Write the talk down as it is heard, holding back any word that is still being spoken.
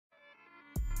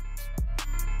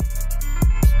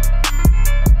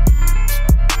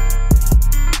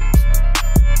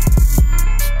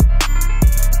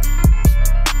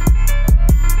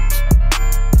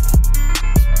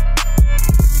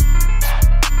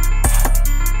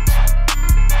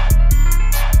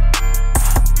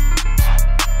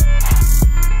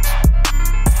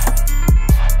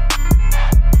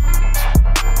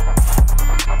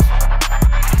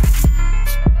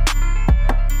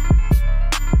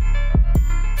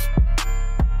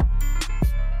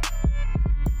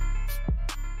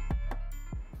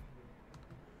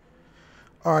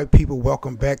All right, people,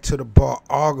 welcome back to the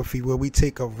Barography, where we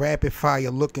take a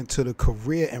rapid-fire look into the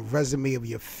career and resume of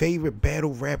your favorite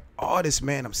battle rap artist,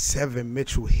 man. I'm Seven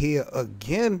Mitchell here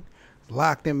again,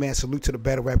 locked in, man. Salute to the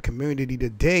battle rap community.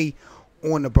 Today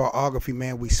on the Barography,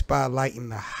 man, we spotlighting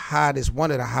the hottest, one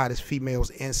of the hottest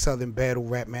females in Southern battle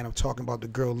rap, man. I'm talking about the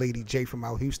girl Lady J from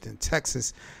out Houston,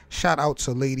 Texas. Shout out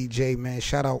to Lady J, man.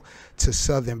 Shout out to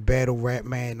Southern battle rap,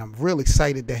 man. I'm real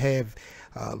excited to have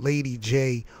Lady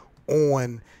J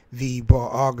on the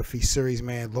Barography series,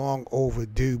 man. Long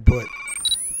overdue. But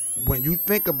when you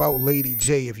think about Lady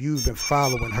J, if you've been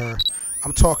following her,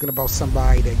 I'm talking about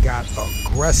somebody that got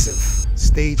aggressive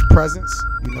stage presence.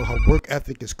 You know, her work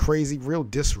ethic is crazy, real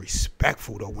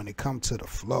disrespectful though when it comes to the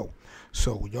flow.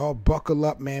 So y'all buckle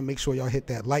up, man. Make sure y'all hit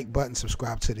that like button,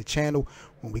 subscribe to the channel.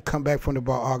 When we come back from the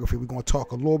Barography, we're going to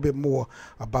talk a little bit more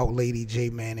about Lady J,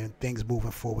 man, and things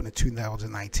moving forward in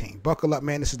 2019. Buckle up,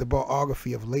 man. This is the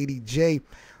Barography of Lady J.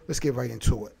 Let's get right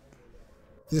into it.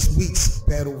 This week's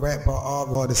battle rap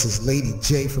Barography, this is Lady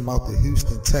J from out the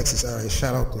Houston, Texas. All right,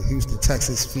 shout out to Houston,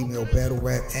 Texas, female battle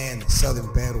rap and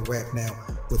Southern battle rap now.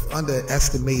 With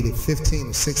underestimated 15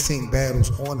 or 16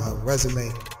 battles on her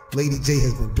resume, Lady J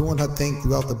has been doing her thing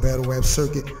throughout the battle rap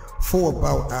circuit for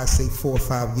about, I say, 4 or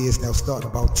 5 years now, starting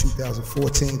about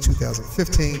 2014,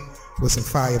 2015, with some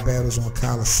fire battles on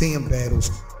Coliseum battles,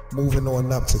 moving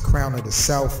on up to Crown of the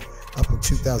South. Up in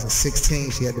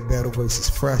 2016, she had the battle versus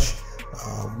Fresh.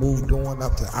 Moved on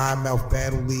up to Mouth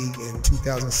Battle League in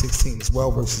 2016 as well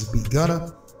versus B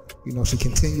Gunner. You know, she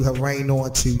continued her reign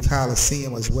on to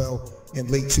Coliseum as well in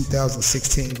late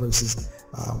 2016 versus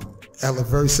Ella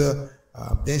Versa.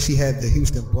 Then she had the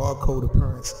Houston Barcode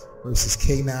appearance versus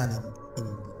K9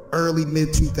 in early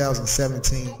mid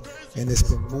 2017, and it's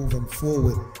been moving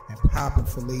forward and popping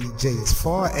for Lady J. As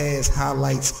far as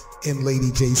highlights in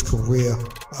Lady J's career,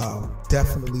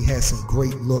 definitely had some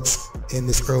great looks in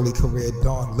this early career.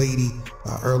 Dawn Lady,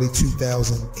 early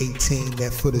 2018,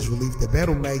 that footage released. The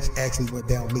battle match actually went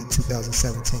down late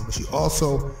 2017, but she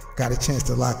also got a chance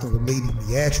to lock in with Lady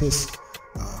Beatrice.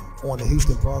 On the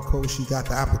Houston Barcode, she got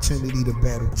the opportunity to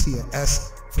battle Tia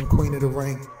S from Queen of the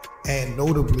Ring, and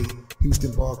notably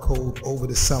Houston Barcode over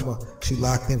the summer, she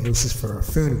locked in versus For Her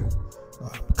Funeral.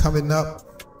 Coming up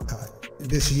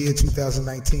this year,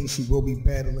 2019, she will be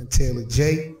battling Taylor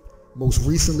J. Most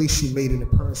recently, she made an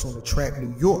appearance on the track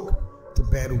New York to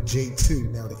battle J2.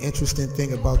 Now, the interesting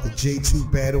thing about the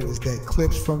J2 battle is that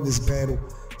clips from this battle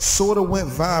sort of went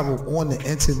viral on the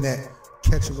internet,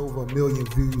 catching over 1 million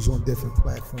views on different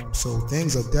platforms. So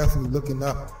things are definitely looking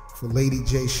up for Lady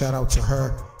J. Shout out to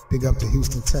her. Big up to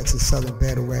Houston, Texas, Southern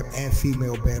battle rap and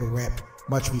female battle rap.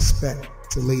 Much respect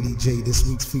to Lady J, this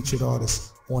week's featured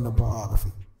artist on the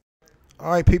Barography.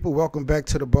 All right, people, welcome back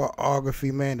to the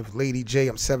Barography, man, of Lady J.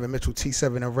 I'm Seven Mitchell,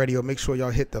 T7 on radio. Make sure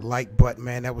y'all hit the like button,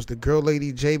 man. That was the girl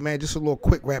Lady J, man. Just a little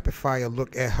quick rapid-fire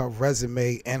look at her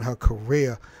resume and her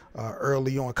career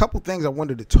early on. A couple things I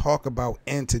wanted to talk about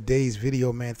in today's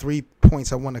video, man. 3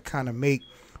 points I want to kind of make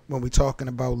when we're talking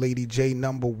about Lady J.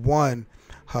 Number one,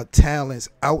 her talents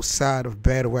outside of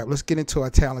battle rap. Let's get into her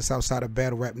talents outside of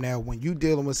battle rap now. When you're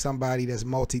dealing with somebody that's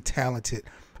multi-talented,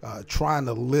 trying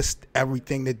to list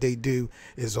everything that they do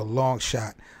is a long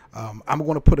shot. I'm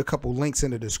going to put a couple links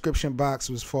in the description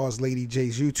box as far as Lady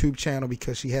J's YouTube channel,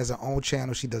 because she has her own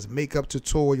channel. She does makeup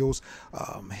tutorials,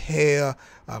 hair.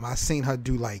 I've seen her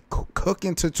do like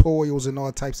cooking tutorials and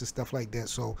all types of stuff like that.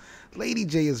 So Lady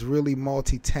J is really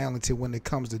multi-talented when it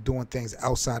comes to doing things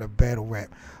outside of battle rap.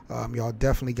 Y'all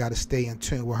definitely got to stay in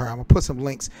tune with her. I'm going to put some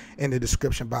links in the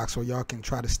description box so y'all can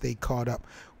try to stay caught up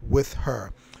with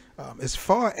her. As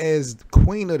far as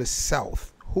Queen of the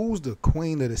South, who's the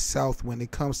Queen of the South when it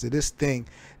comes to this thing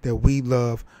that we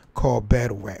love called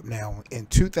battle rap? Now, in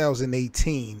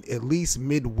 2018, at least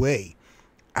midway,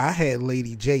 I had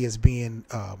Lady J as being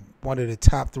one of the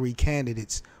top 3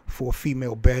 candidates for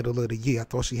Female Battle of the Year. I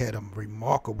thought she had a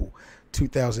remarkable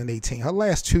 2018. Her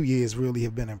last 2 years really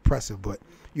have been impressive, but,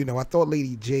 you know, I thought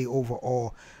Lady J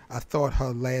overall, I thought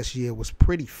her last year was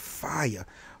pretty fire.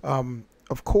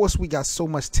 Of course, we got so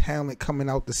much talent coming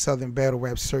out the Southern battle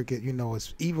rap circuit. You know,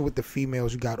 it's even with the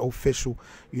females, you got Official,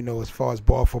 you know, as far as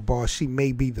bar for bar, she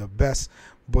may be the best.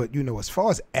 But, you know, as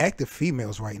far as active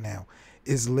females right now,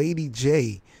 is Lady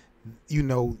J, you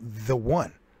know, the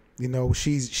one. You know,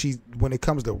 she's when it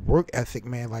comes to work ethic,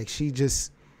 man, like she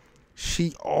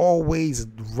always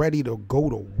ready to go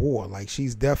to war. Like,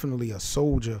 she's definitely a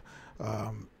soldier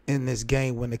in this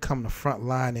game when it comes to front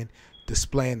line and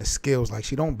displaying the skills. Like,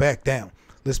 she don't back down.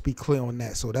 Let's be clear on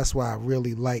that. So that's why I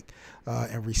really like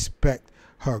and respect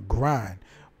her grind.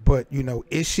 But, you know,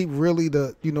 is she really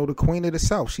the, you know, the queen of the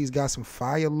South? She's got some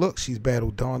fire looks. She's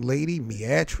battled Dawn Lady,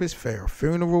 Meatrice, Farrah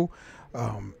Funeral.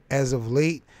 As of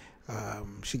late,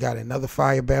 she got another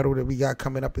fire battle that we got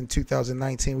coming up in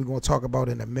 2019. We're going to talk about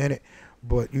in a minute.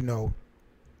 But, you know,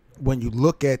 when you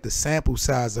look at the sample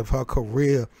size of her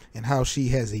career and how she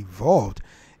has evolved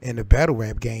in the battle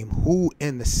rap game, who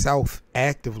in the South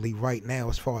actively right now,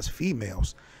 as far as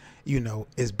females, you know,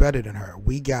 is better than her?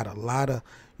 We got a lot of,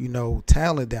 you know,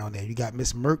 talent down there. You got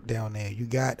Miss Merck down there. You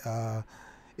got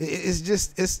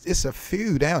it's a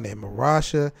few down there.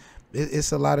 Marasha,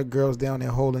 it's a lot of girls down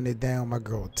there holding it down. My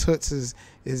girl Toots is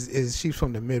she's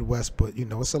from the Midwest, but you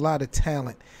know, it's a lot of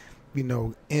talent, you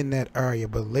know, in that area.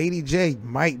 But Lady J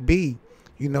might be,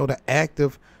 you know, the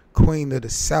active queen of the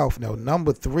South. Now,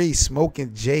 number 3,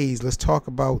 Smoking J's. Let's talk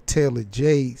about Taylor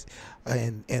J's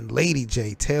and Lady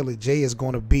J. Taylor J is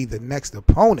going to be the next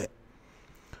opponent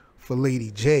for Lady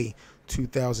J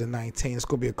 2019. It's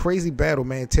going to be a crazy battle,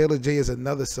 man. Taylor J is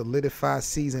another solidified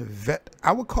seasoned vet.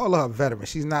 I would call her a veteran.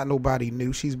 She's not nobody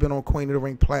new. She's been on Queen of the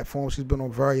Ring platforms. She's been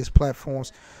on various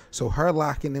platforms. So her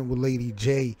locking in with Lady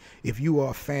J, if you are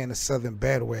a fan of Southern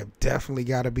battle rap, definitely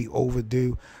got to be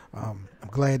overdue. I'm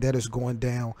glad that it's going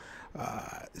down.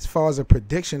 As far as a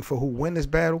prediction for who win this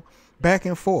battle, back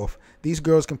and forth. These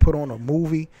girls can put on a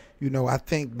movie. You know, I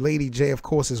think Lady J, of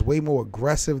course, is way more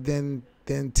aggressive than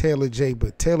Taylor J,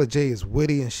 but Taylor J is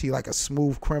witty and she like a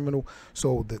smooth criminal.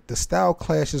 So the style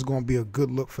clash is going to be a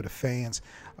good look for the fans.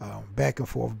 Back and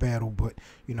forth battle. But,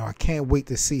 you know, I can't wait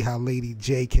to see how Lady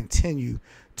J continue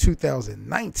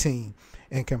 2019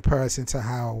 in comparison to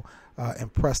how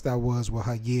impressed I was with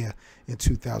her year in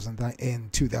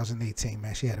 2018,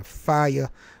 man. She had a fire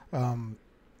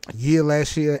year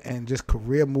last year and just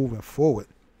career moving forward.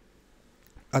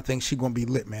 I think she's going to be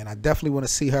lit, man. I definitely want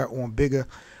to see her on bigger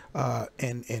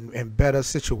and better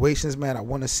situations, man. I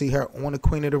want to see her on the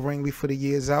Queen of the Ring before the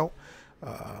year's out.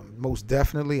 Most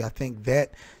definitely. I think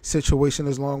that situation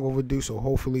is long overdue, so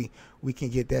hopefully we can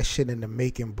get that shit in the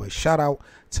making. But shout out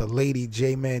to Lady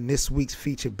J, man. This week's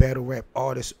featured battle rap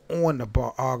artist on the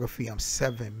Barography. I'm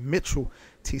 7 Mitchell,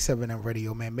 T7M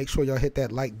Radio, man. Make sure y'all hit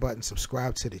that like button,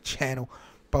 subscribe to the channel.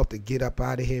 About to get up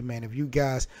out of here, man. If you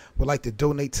guys would like to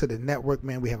donate to the network,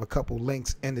 man, we have a couple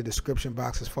links in the description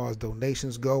box as far as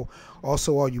donations go.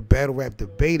 Also, all you battle rap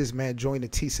debaters, man, join the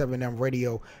T7M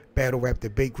Radio Battle Rap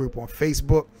Debate Group on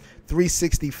Facebook.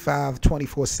 365,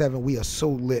 24/7. We are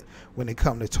so lit when it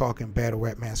comes to talking battle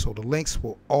rap, man. So the links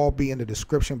will all be in the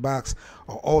description box.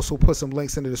 I'll also put some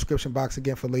links in the description box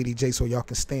again for Lady J so y'all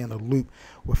can stay in the loop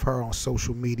with her on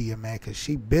social media, man, because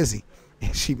she busy.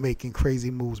 And she making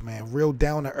crazy moves, man. Real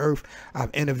down to earth.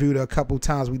 I've interviewed her a couple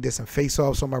times. We did some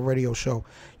face-offs on my radio show.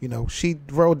 You know, she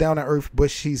real down to earth, but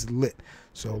she's lit.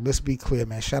 So let's be clear,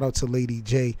 man. Shout out to Lady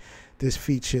J, this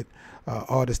featured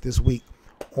artist this week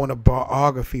on a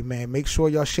Barography, man. Make sure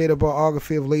y'all share the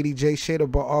Barography of Lady J. Share the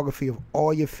Barography of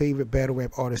all your favorite battle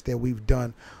rap artists that we've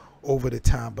done over the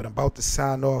time. But I'm about to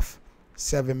sign off.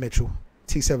 7 Mitchell.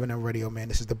 T7M Radio, man.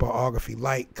 This is the Barography.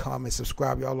 Like, comment,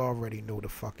 subscribe. Y'all already know the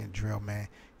fucking drill, man.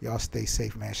 Y'all stay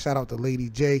safe, man. Shout out to Lady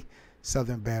J,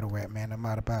 Southern Battle Rap, man. I'm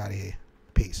out of here.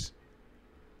 Peace.